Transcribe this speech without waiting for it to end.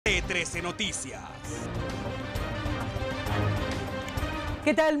T13 Noticias.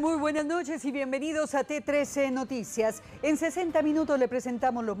 ¿Qué tal? Muy buenas noches y bienvenidos a T13 Noticias. En 60 minutos le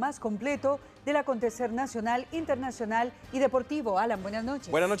presentamos lo más completo del acontecer nacional, internacional y deportivo. Alan, buenas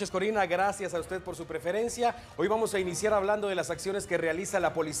noches. Buenas noches, Corina. Gracias a usted por su preferencia. Hoy vamos a iniciar hablando de las acciones que realiza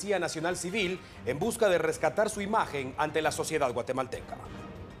la Policía Nacional Civil en busca de rescatar su imagen ante la sociedad guatemalteca.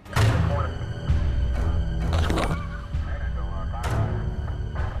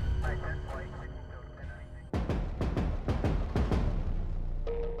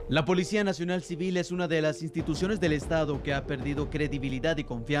 La Policía Nacional Civil es una de las instituciones del Estado que ha perdido credibilidad y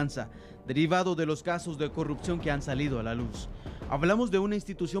confianza, derivado de los casos de corrupción que han salido a la luz. Hablamos de una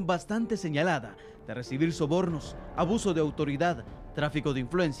institución bastante señalada de recibir sobornos, abuso de autoridad, tráfico de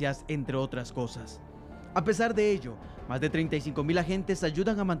influencias, entre otras cosas. A pesar de ello, más de 35,000 agentes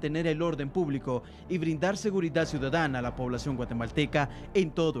ayudan a mantener el orden público y brindar seguridad ciudadana a la población guatemalteca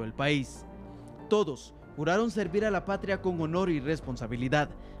en todo el país. Todos juraron servir a la patria con honor y responsabilidad,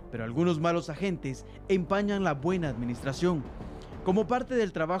 pero algunos malos agentes empañan la buena administración. Como parte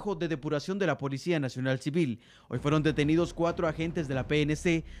del trabajo de depuración de la Policía Nacional Civil, hoy fueron detenidos 4 agentes de la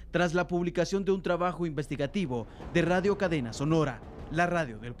PNC tras la publicación de un trabajo investigativo de Radio Cadena Sonora, la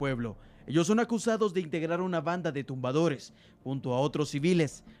radio del pueblo. Ellos son acusados de integrar una banda de tumbadores junto a otros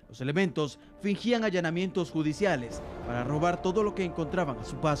civiles. Los elementos fingían allanamientos judiciales para robar todo lo que encontraban a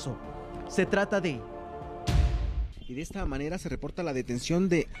su paso. Se trata de... Y de esta manera se reporta la detención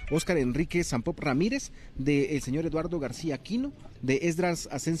de Óscar Enrique Sampop Ramírez, del señor Eduardo García Aquino, de Esdras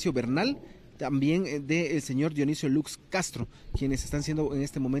Asensio Bernal, también del señor Dionisio Lux Castro, quienes están siendo en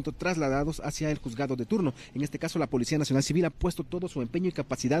este momento trasladados hacia el juzgado de turno. En este caso, la Policía Nacional Civil ha puesto todo su empeño y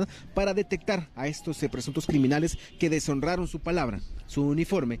capacidad para detectar a estos presuntos criminales que deshonraron su palabra, su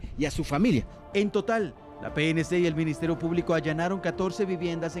uniforme y a su familia. En total, la PNC y el Ministerio Público allanaron 14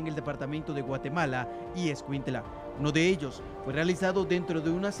 viviendas en el departamento de Guatemala y Escuintla. Uno de ellos fue realizado dentro de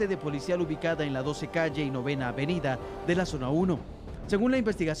una sede policial ubicada en la 12 calle y 9ª avenida de la zona 1. Según la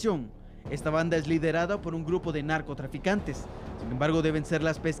investigación, esta banda es liderada por un grupo de narcotraficantes. Sin embargo, deben ser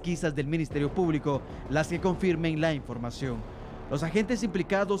las pesquisas del Ministerio Público las que confirmen la información. Los agentes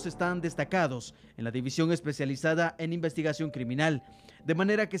implicados están destacados en la División Especializada en Investigación Criminal, de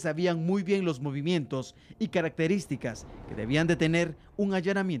manera que sabían muy bien los movimientos y características que debían de tener un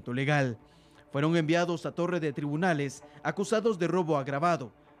allanamiento legal. Fueron enviados a torre de tribunales acusados de robo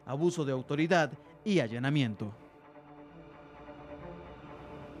agravado, abuso de autoridad y allanamiento.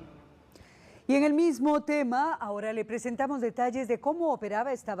 Y en el mismo tema, ahora le presentamos detalles de cómo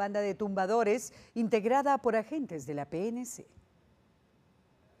operaba esta banda de tumbadores integrada por agentes de la PNC.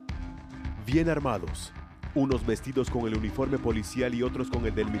 Bien armados, unos vestidos con el uniforme policial y otros con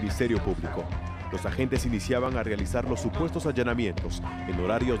el del Ministerio Público. Los agentes iniciaban a realizar los supuestos allanamientos en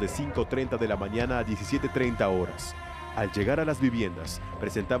horarios de 5:30 de la mañana a 17:30 horas. Al llegar a las viviendas,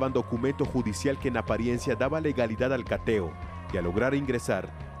 presentaban documento judicial que en apariencia daba legalidad al cateo y al lograr ingresar,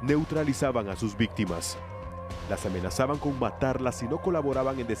 neutralizaban a sus víctimas. Las amenazaban con matarlas si no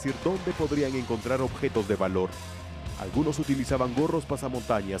colaboraban en decir dónde podrían encontrar objetos de valor. Algunos utilizaban gorros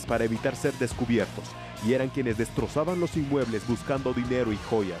pasamontañas para evitar ser descubiertos y eran quienes destrozaban los inmuebles buscando dinero y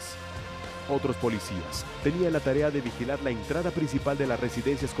joyas. Otros policías tenían la tarea de vigilar la entrada principal de las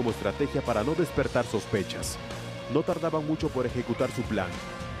residencias como estrategia para no despertar sospechas. No tardaban mucho por ejecutar su plan.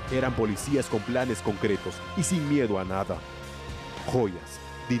 Eran policías con planes concretos y sin miedo a nada. Joyas,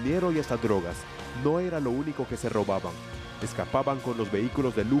 dinero y hasta drogas no era lo único que se robaban. Escapaban con los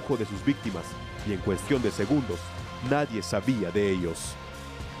vehículos de lujo de sus víctimas y en cuestión de segundos, nadie sabía de ellos.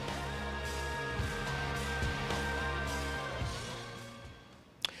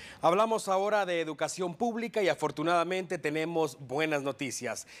 Hablamos ahora de educación pública y afortunadamente tenemos buenas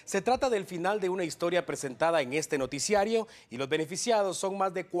noticias. Se trata del final de una historia presentada en este noticiario y los beneficiados son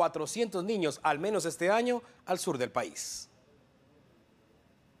más de 400 niños, al menos este año, al sur del país.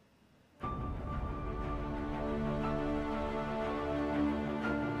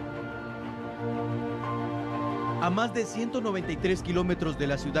 A más de 193 kilómetros de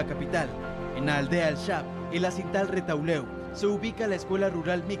la ciudad capital, en la aldea El Chap, en la Cintal Retauleu, se ubica la Escuela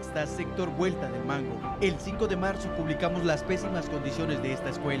Rural Mixta Sector Vuelta del Mango. El 5 de marzo publicamos las pésimas condiciones de esta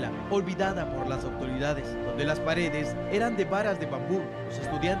escuela, olvidada por las autoridades, donde las paredes eran de varas de bambú. Los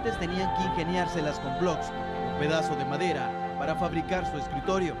estudiantes tenían que ingeniárselas con blocks, un pedazo de madera, para fabricar su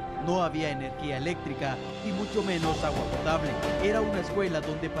escritorio. No había energía eléctrica y mucho menos agua potable. Era una escuela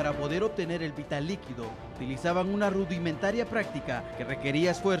donde para poder obtener el vital líquido utilizaban una rudimentaria práctica que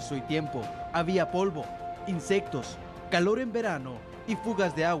requería esfuerzo y tiempo. Había polvo, insectos, calor en verano y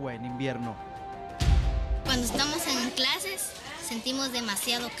fugas de agua en invierno. Cuando estamos en clases sentimos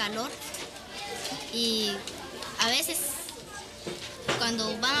demasiado calor y a veces cuando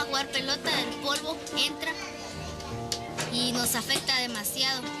van a jugar pelota el polvo entra y nos afecta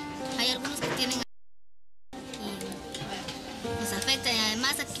demasiado. Hay algunos que tienen y nos afecta, y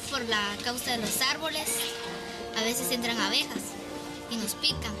además aquí por la causa de los árboles a veces entran abejas y nos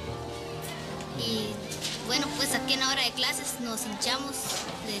pican. Y bueno, pues aquí en la hora de clases nos hinchamos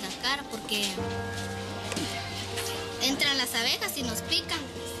de la cara porque entran las abejas y nos pican.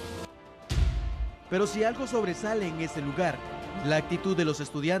 Pero si algo sobresale en ese lugar, la actitud de los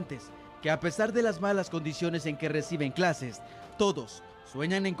estudiantes, que a pesar de las malas condiciones en que reciben clases, todos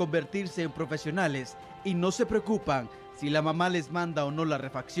sueñan en convertirse en profesionales y no se preocupan si la mamá les manda o no la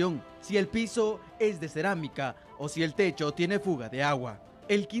refacción, si el piso es de cerámica o si el techo tiene fuga de agua.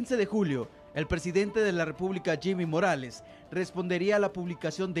 El 15 de julio, el presidente de la República, Jimmy Morales, respondería a la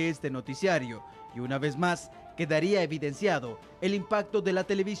publicación de este noticiario y una vez más quedaría evidenciado el impacto de la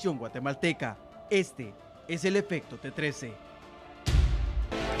televisión guatemalteca. Este es el efecto T13.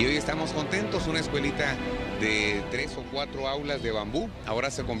 Y hoy estamos contentos, una escuelita de 3 o 4 aulas de bambú,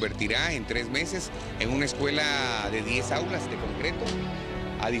 ahora se convertirá en 3 meses en una escuela de 10 aulas de concreto.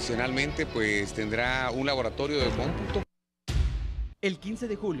 Adicionalmente, pues tendrá un laboratorio de cómputo. El 15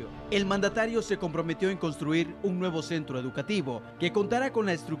 de julio, el mandatario se comprometió en construir un nuevo centro educativo que contara con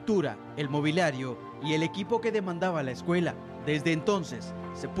la estructura, el mobiliario y el equipo que demandaba la escuela. Desde entonces,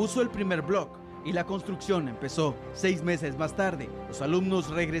 se puso el primer bloque y la construcción empezó. 6 meses más tarde, los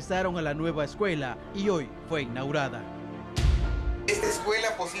alumnos regresaron a la nueva escuela y hoy fue inaugurada. Esta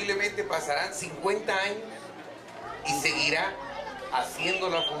escuela posiblemente pasarán 50 años y seguirá haciendo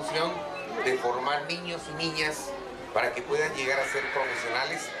la función de formar niños y niñas para que puedan llegar a ser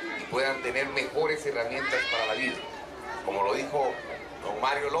profesionales y puedan tener mejores herramientas para la vida. Como lo dijo don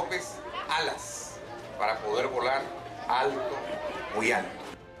Mario López, alas para poder volar alto, muy alto.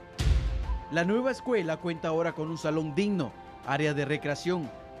 La nueva escuela cuenta ahora con un salón digno, área de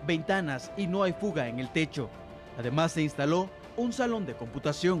recreación, ventanas y no hay fuga en el techo. Además se instaló un salón de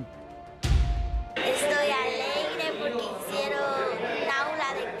computación. Estoy alegre porque hicieron un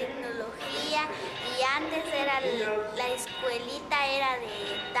aula de tecnología y antes era la escuelita era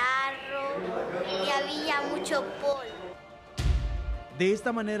de tarro y había mucho polvo. De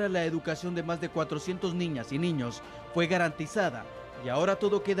esta manera la educación de más de 400 niñas y niños fue garantizada y ahora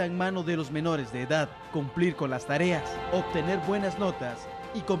todo queda en manos de los menores de edad, cumplir con las tareas, obtener buenas notas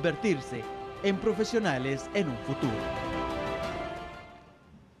y convertirse en profesionales en un futuro.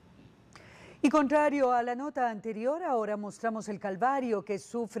 Y contrario a la nota anterior, ahora mostramos el calvario que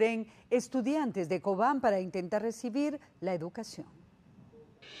sufren estudiantes de Cobán para intentar recibir la educación.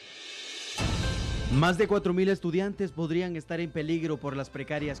 Más de 4.000 estudiantes podrían estar en peligro por las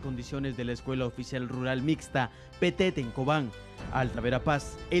precarias condiciones de la Escuela Oficial Rural Mixta Petete en Cobán, Alta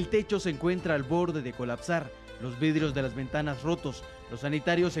Verapaz. El techo se encuentra al borde de colapsar, los vidrios de las ventanas rotos, los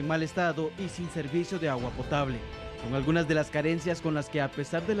sanitarios en mal estado y sin servicio de agua potable. Son algunas de las carencias con las que, a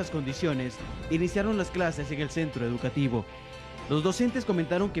pesar de las condiciones, iniciaron las clases en el centro educativo. Los docentes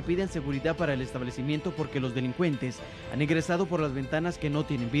comentaron que piden seguridad para el establecimiento porque los delincuentes han ingresado por las ventanas que no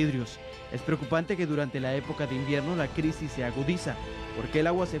tienen vidrios. Es preocupante que durante la época de invierno la crisis se agudiza, porque el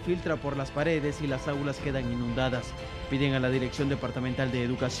agua se filtra por las paredes y las aulas quedan inundadas. Piden a la Dirección Departamental de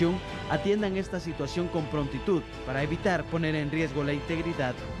Educación atiendan esta situación con prontitud para evitar poner en riesgo la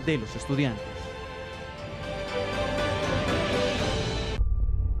integridad de los estudiantes.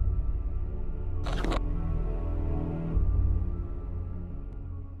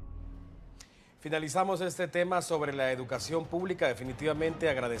 Finalizamos este tema sobre la educación pública, definitivamente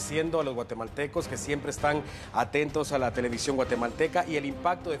agradeciendo a los guatemaltecos que siempre están atentos a la televisión guatemalteca y el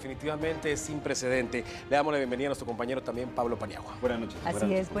impacto definitivamente es sin precedente. Le damos la bienvenida a nuestro compañero también, Pablo Paniagua. Buenas noches.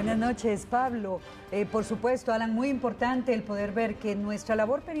 Así es, buenas noches, Pablo. Por supuesto, Alan, muy importante el poder ver que nuestra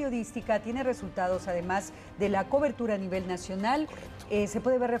labor periodística tiene resultados, además de la cobertura a nivel nacional. Se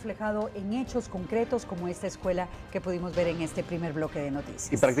puede ver reflejado en hechos concretos como esta escuela que pudimos ver en este primer bloque de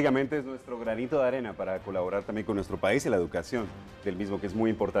noticias. Y prácticamente es nuestro granito de arena para colaborar también con nuestro país y la educación del mismo, que es muy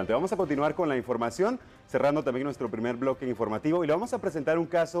importante. Vamos a continuar con la información, cerrando también nuestro primer bloque informativo y le vamos a presentar un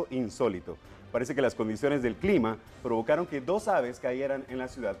caso insólito. Parece que las condiciones del clima provocaron que 2 aves cayeran en la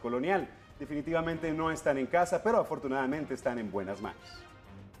ciudad colonial. Definitivamente no están en casa, pero afortunadamente están en buenas manos.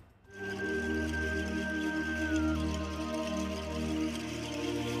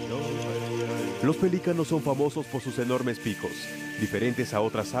 Los pelícanos son famosos por sus enormes picos, diferentes a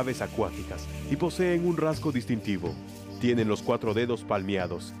otras aves acuáticas, y poseen un rasgo distintivo. Tienen los 4 dedos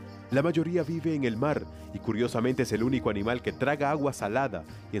palmeados. La mayoría vive en el mar y curiosamente es el único animal que traga agua salada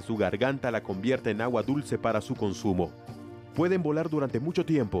y en su garganta la convierte en agua dulce para su consumo. Pueden volar durante mucho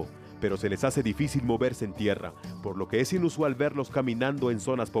tiempo, pero se les hace difícil moverse en tierra, por lo que es inusual verlos caminando en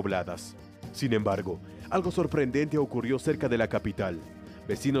zonas pobladas. Sin embargo, algo sorprendente ocurrió cerca de la capital.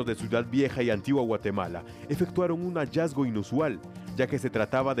 Vecinos de Ciudad Vieja y Antigua Guatemala efectuaron un hallazgo inusual, ya que se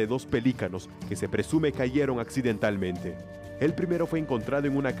trataba de 2 pelícanos que se presume cayeron accidentalmente. El primero fue encontrado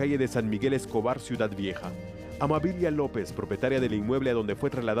en una calle de San Miguel Escobar, Ciudad Vieja. Amabilia López, propietaria del inmueble a donde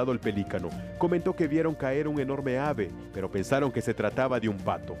fue trasladado el pelícano, comentó que vieron caer un enorme ave, pero pensaron que se trataba de un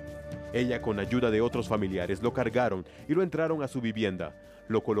pato. Ella, con ayuda de otros familiares, lo cargaron y lo entraron a su vivienda.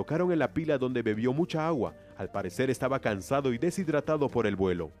 Lo colocaron en la pila donde bebió mucha agua. Al parecer estaba cansado y deshidratado por el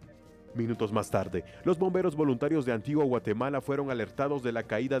vuelo. Minutos más tarde, los bomberos voluntarios de Antigua Guatemala fueron alertados de la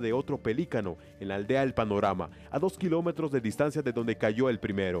caída de otro pelícano en la aldea El Panorama, a 2 kilómetros de distancia de donde cayó el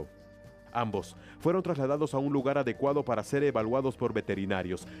primero. Ambos fueron trasladados a un lugar adecuado para ser evaluados por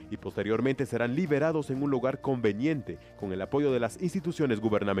veterinarios y posteriormente serán liberados en un lugar conveniente con el apoyo de las instituciones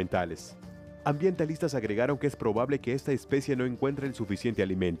gubernamentales. Ambientalistas agregaron que es probable que esta especie no encuentre el suficiente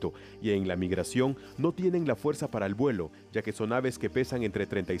alimento y en la migración no tienen la fuerza para el vuelo, ya que son aves que pesan entre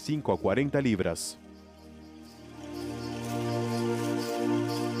 35 a 40 libras.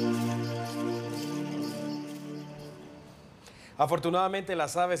 Afortunadamente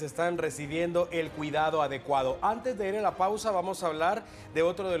las aves están recibiendo el cuidado adecuado. Antes de ir a la pausa vamos a hablar de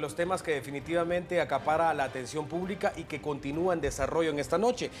otro de los temas que definitivamente acapara la atención pública y que continúa en desarrollo en esta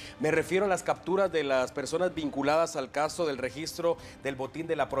noche. Me refiero a las capturas de las personas vinculadas al caso del registro del botín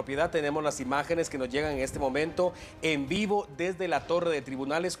de la propiedad. Tenemos las imágenes que nos llegan en este momento en vivo desde la torre de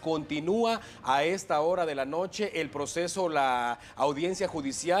tribunales. Continúa a esta hora de la noche el proceso, la audiencia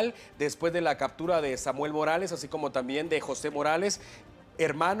judicial después de la captura de Samuel Morales, así como también de José Morales,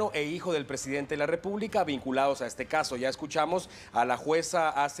 hermano e hijo del presidente de la República, vinculados a este caso. Ya escuchamos a la jueza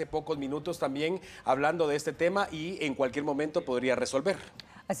hace pocos minutos también hablando de este tema y en cualquier momento podría resolver.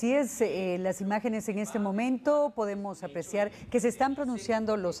 Así es, las imágenes en este momento podemos apreciar que se están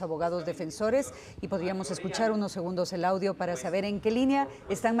pronunciando los abogados defensores y podríamos escuchar unos segundos el audio para saber en qué línea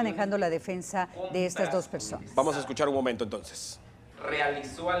están manejando la defensa de estas 2 personas. Vamos a escuchar un momento entonces.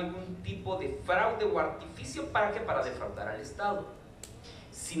 ¿Realizó algún tipo de fraude o artificio para qué? Para defraudar al Estado.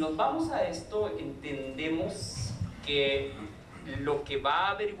 Si nos vamos a esto, entendemos que lo que va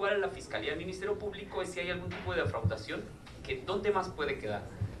a averiguar la Fiscalía del Ministerio Público es si hay algún tipo de defraudación, que ¿dónde más puede quedar?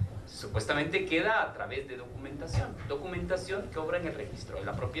 Supuestamente queda a través de documentación que obra en el registro de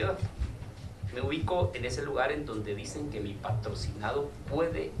la propiedad. Me ubico en ese lugar en donde dicen que mi patrocinado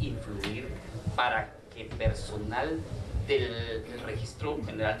puede influir para que personal del registro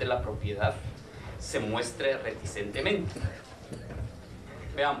general de la propiedad se muestre reticentemente.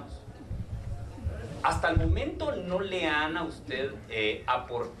 Veamos. Hasta el momento no le han a usted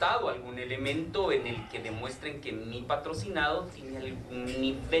aportado algún elemento en el que demuestren que mi patrocinado tiene algún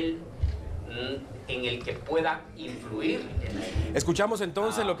nivel en el que pueda influir. Escuchamos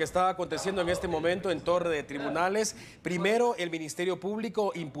entonces lo que está aconteciendo en este momento en torre de tribunales. Primero, el Ministerio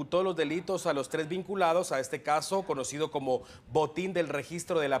Público imputó los delitos a los 3 vinculados a este caso, conocido como botín del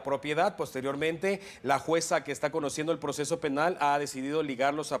registro de la propiedad. Posteriormente, la jueza que está conociendo el proceso penal ha decidido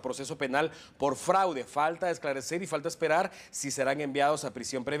ligarlos a proceso penal por fraude. Falta esclarecer y falta esperar si serán enviados a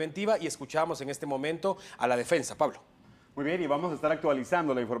prisión preventiva. Y escuchamos en este momento a la defensa. Pablo. Muy bien, y vamos a estar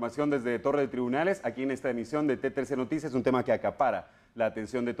actualizando la información desde Torre de Tribunales aquí en esta emisión de T13 Noticias, un tema que acapara la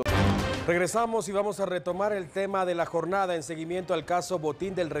atención de todos. Regresamos y vamos a retomar el tema de la jornada en seguimiento al caso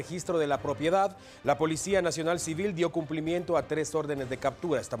botín del registro de la propiedad. La Policía Nacional Civil dio cumplimiento a 3 órdenes de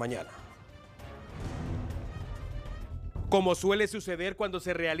captura esta mañana. Como suele suceder cuando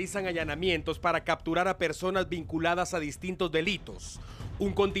se realizan allanamientos para capturar a personas vinculadas a distintos delitos,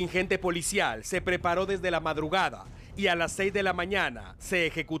 un contingente policial se preparó desde la madrugada y a las 6 de la mañana se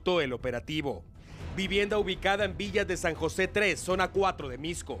ejecutó el operativo. Vivienda ubicada en Villas de San José 3, zona 4 de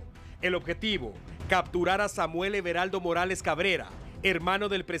Misco. El objetivo, capturar a Samuel Everaldo Morales Cabrera, hermano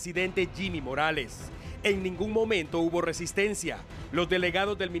del presidente Jimmy Morales. En ningún momento hubo resistencia. Los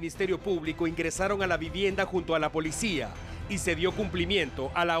delegados del Ministerio Público ingresaron a la vivienda junto a la policía y se dio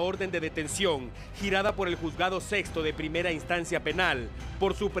cumplimiento a la orden de detención girada por el Juzgado Sexto de Primera Instancia Penal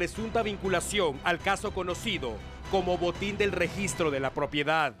por su presunta vinculación al caso conocido como botín del registro de la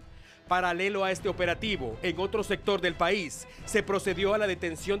propiedad. Paralelo a este operativo, en otro sector del país, se procedió a la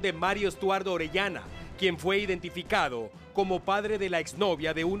detención de Mario Estuardo Orellana, quien fue identificado como padre de la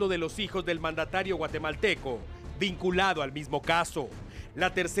exnovia de uno de los hijos del mandatario guatemalteco, vinculado al mismo caso.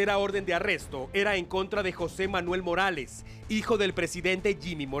 La tercera orden de arresto era en contra de José Manuel Morales, hijo del presidente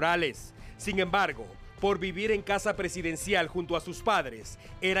Jimmy Morales. Sin embargo, Por vivir en casa presidencial junto a sus padres,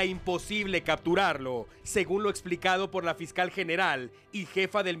 era imposible capturarlo, según lo explicado por la fiscal general y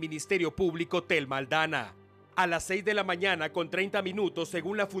jefa del Ministerio Público, Telma Aldana. A las 6 de la mañana con 30 minutos,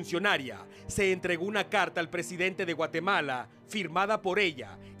 según la funcionaria, se entregó una carta al presidente de Guatemala, firmada por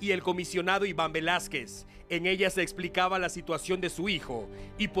ella y el comisionado Iván Velázquez. En ella se explicaba la situación de su hijo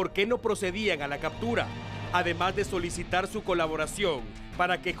y por qué no procedían a la captura, además de solicitar su colaboración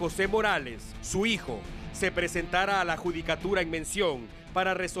para que José Morales, su hijo, se presentara a la judicatura en mención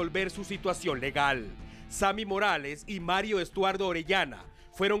para resolver su situación legal. Sammy Morales y Mario Estuardo Orellana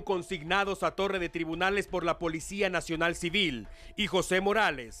fueron consignados a torre de tribunales por la Policía Nacional Civil y José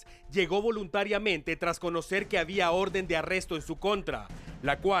Morales llegó voluntariamente tras conocer que había orden de arresto en su contra,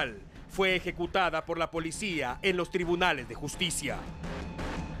 la cual fue ejecutada por la policía en los tribunales de justicia.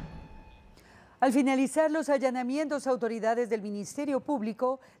 Al finalizar los allanamientos, autoridades del Ministerio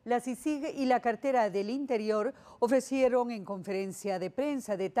Público, la CICIG y la Cartera del Interior ofrecieron en conferencia de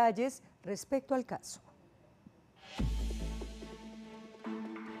prensa detalles respecto al caso.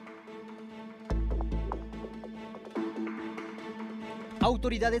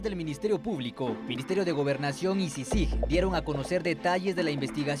 Autoridades del Ministerio Público, Ministerio de Gobernación y CICIG dieron a conocer detalles de la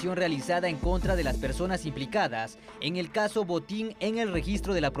investigación realizada en contra de las personas implicadas en el caso Botín en el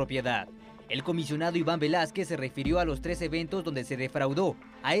registro de la propiedad. El comisionado Iván Velázquez se refirió a los 3 eventos donde se defraudó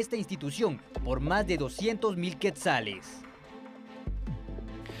a esta institución por más de 200.000 quetzales.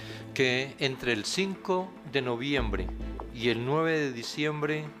 Que entre el 5 de noviembre y el 9 de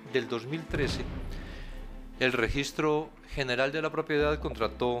diciembre del 2013, el Registro General de la Propiedad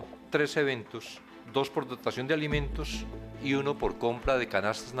contrató 3 eventos, 2 por dotación de alimentos y 1 por compra de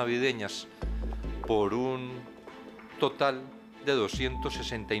canastas navideñas, por un total de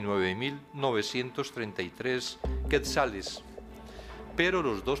 269.933 quetzales. Pero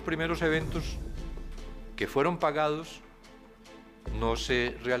los 2 primeros eventos que fueron pagados no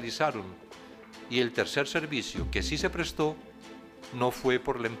se realizaron y el tercer servicio que sí se prestó no fue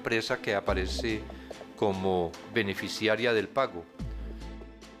por la empresa que aparece como beneficiaria del pago.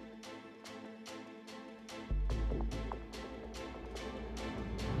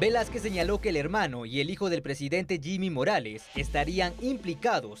 Velázquez señaló que el hermano y el hijo del presidente Jimmy Morales estarían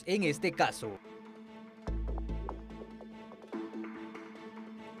implicados en este caso.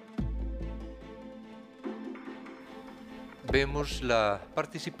 Vemos la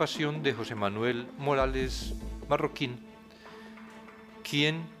participación de José Manuel Morales Marroquín,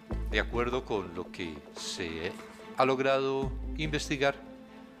 quien, de acuerdo con lo que se ha logrado investigar,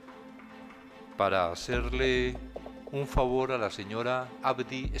 para hacerle un favor a la señora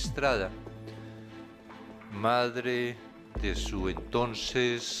Abdi Estrada, madre de su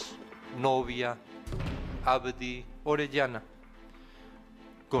entonces novia Abdi Orellana,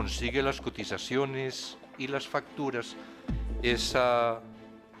 consigue las cotizaciones y las facturas. Esa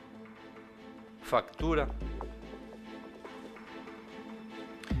factura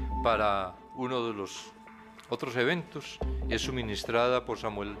para uno de los otros eventos es suministrada por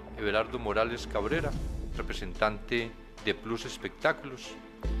Samuel Everardo Morales Cabrera, representante de Plus Espectáculos.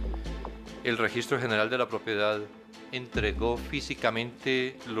 El Registro General de la Propiedad entregó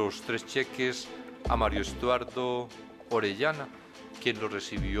físicamente los 3 cheques a Mario Estuardo Orellana, quien los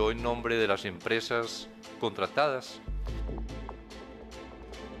recibió en nombre de las empresas contratadas.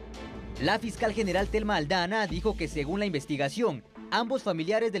 La fiscal general Telma Aldana dijo que según la investigación, ambos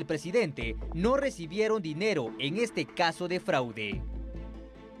familiares del presidente no recibieron dinero en este caso de fraude.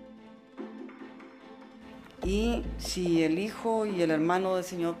 Y si el hijo y el hermano del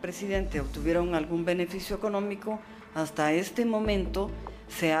señor presidente obtuvieron algún beneficio económico, hasta este momento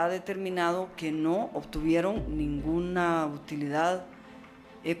se ha determinado que no obtuvieron ninguna utilidad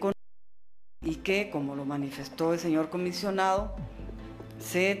económica y que, como lo manifestó el señor comisionado,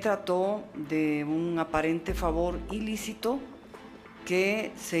 se trató de un aparente favor ilícito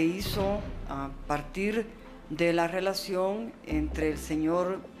que se hizo a partir de la relación entre el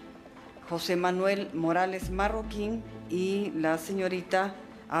señor José Manuel Morales Marroquín y la señorita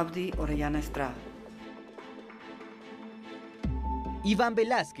Abdi Orellana Estrada. Iván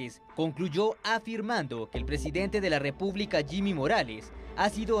Velázquez concluyó afirmando que el presidente de la República, Jimmy Morales, ha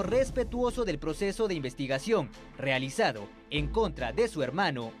sido respetuoso del proceso de investigación realizado en contra de su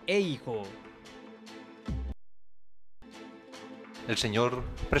hermano e hijo. El señor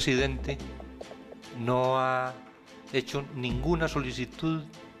presidente no ha hecho ninguna solicitud,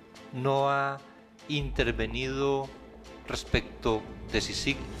 no ha intervenido respecto de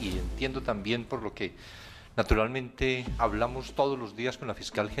CICIG y entiendo también por lo que naturalmente hablamos todos los días con la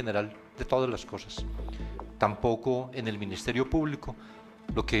fiscal general de todas las cosas. Tampoco en el Ministerio Público.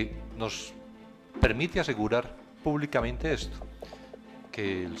 Lo que nos permite asegurar públicamente esto,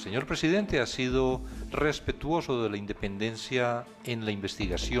 que el señor presidente ha sido respetuoso de la independencia en la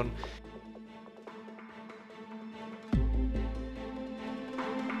investigación.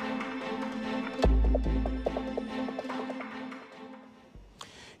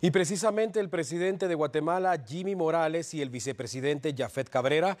 Y precisamente el presidente de Guatemala, Jimmy Morales, y el vicepresidente Yafet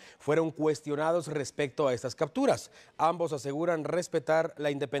Cabrera fueron cuestionados respecto a estas capturas. Ambos aseguran respetar la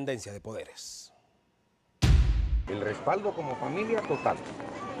independencia de poderes. El respaldo como familia, total.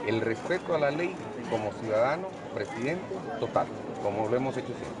 El respeto a la ley como ciudadano, presidente, total, como lo hemos hecho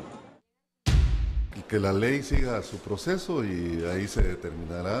siempre. Que la ley siga su proceso y ahí se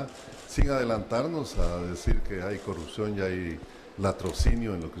determinará, sin adelantarnos a decir que hay corrupción y hay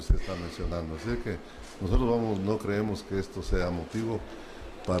latrocinio en lo que usted está mencionando. Así que nosotros no creemos que esto sea motivo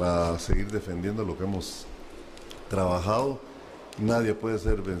para seguir defendiendo lo que hemos trabajado. Nadie puede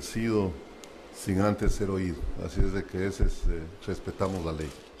ser vencido sin antes ser oído. Así es de que respetamos la ley.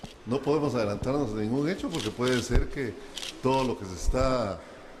 No podemos adelantarnos de ningún hecho porque puede ser que todo lo que se está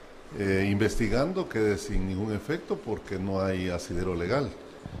investigando quede sin ningún efecto porque no hay asidero legal.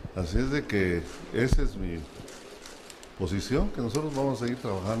 Así es de que esa es mi posición, que nosotros vamos a seguir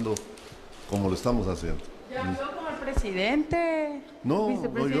trabajando como lo estamos haciendo. ¿Ya habló con el presidente?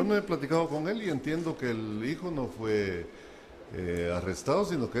 No, yo no he platicado con él y entiendo que el hijo no fue arrestado,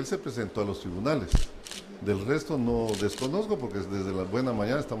 sino que él se presentó a los tribunales. Del resto no desconozco porque desde la buena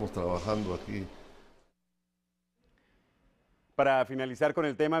mañana estamos trabajando aquí. Para finalizar con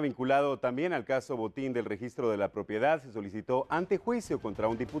el tema vinculado también al caso Botín del registro de la propiedad, se solicitó antejuicio contra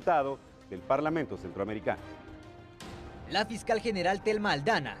un diputado del Parlamento Centroamericano. La fiscal general Telma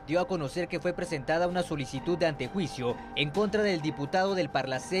Aldana dio a conocer que fue presentada una solicitud de antejuicio en contra del diputado del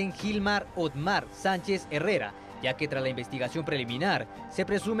Parlacén Gilmar Otmar Sánchez Herrera, ya que tras la investigación preliminar se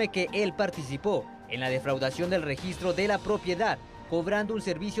presume que él participó en la defraudación del registro de la propiedad, cobrando un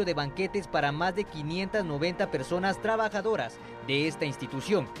servicio de banquetes para más de 590 personas trabajadoras de esta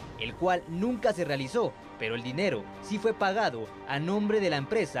institución, el cual nunca se realizó, pero el dinero sí fue pagado a nombre de la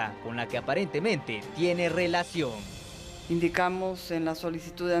empresa con la que aparentemente tiene relación. Indicamos en la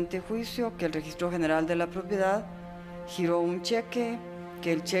solicitud de antejuicio que el Registro General de la Propiedad giró un cheque,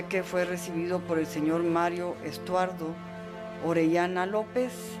 que el cheque fue recibido por el señor Mario Estuardo Orellana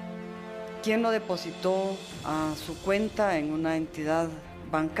López, quien lo depositó a su cuenta en una entidad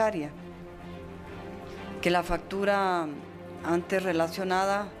bancaria, que la factura antes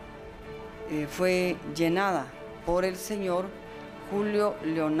relacionada fue llenada por el señor Julio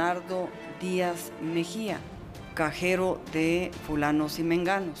Leonardo Díaz Mejía, cajero de fulanos y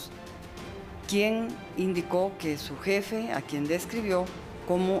menganos, quien indicó que su jefe, a quien describió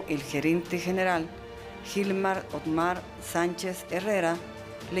como el gerente general, Gilmar Otmar Sánchez Herrera,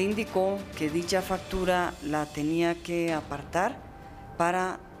 le indicó que dicha factura la tenía que apartar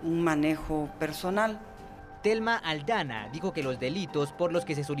para un manejo personal. Telma Aldana dijo que los delitos por los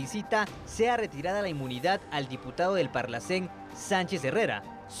que se solicita sea retirada la inmunidad al diputado del Parlacén Sánchez Herrera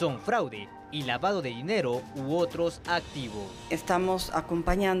son fraude y lavado de dinero u otros activos. Estamos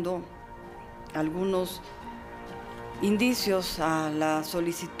acompañando algunos indicios a la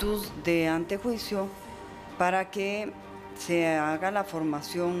solicitud de antejuicio para que se haga la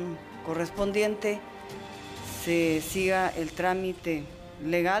formación correspondiente, se siga el trámite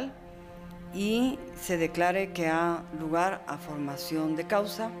legal y se declare que ha lugar a formación de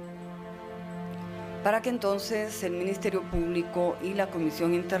causa, para que entonces el Ministerio Público y la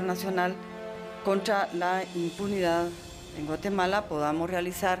Comisión Internacional contra la Impunidad en Guatemala podamos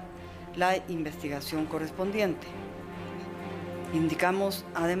realizar la investigación correspondiente. Indicamos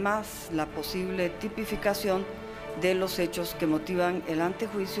además la posible tipificación de los hechos que motivan el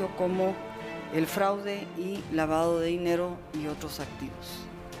antejuicio como el fraude y lavado de dinero y otros activos.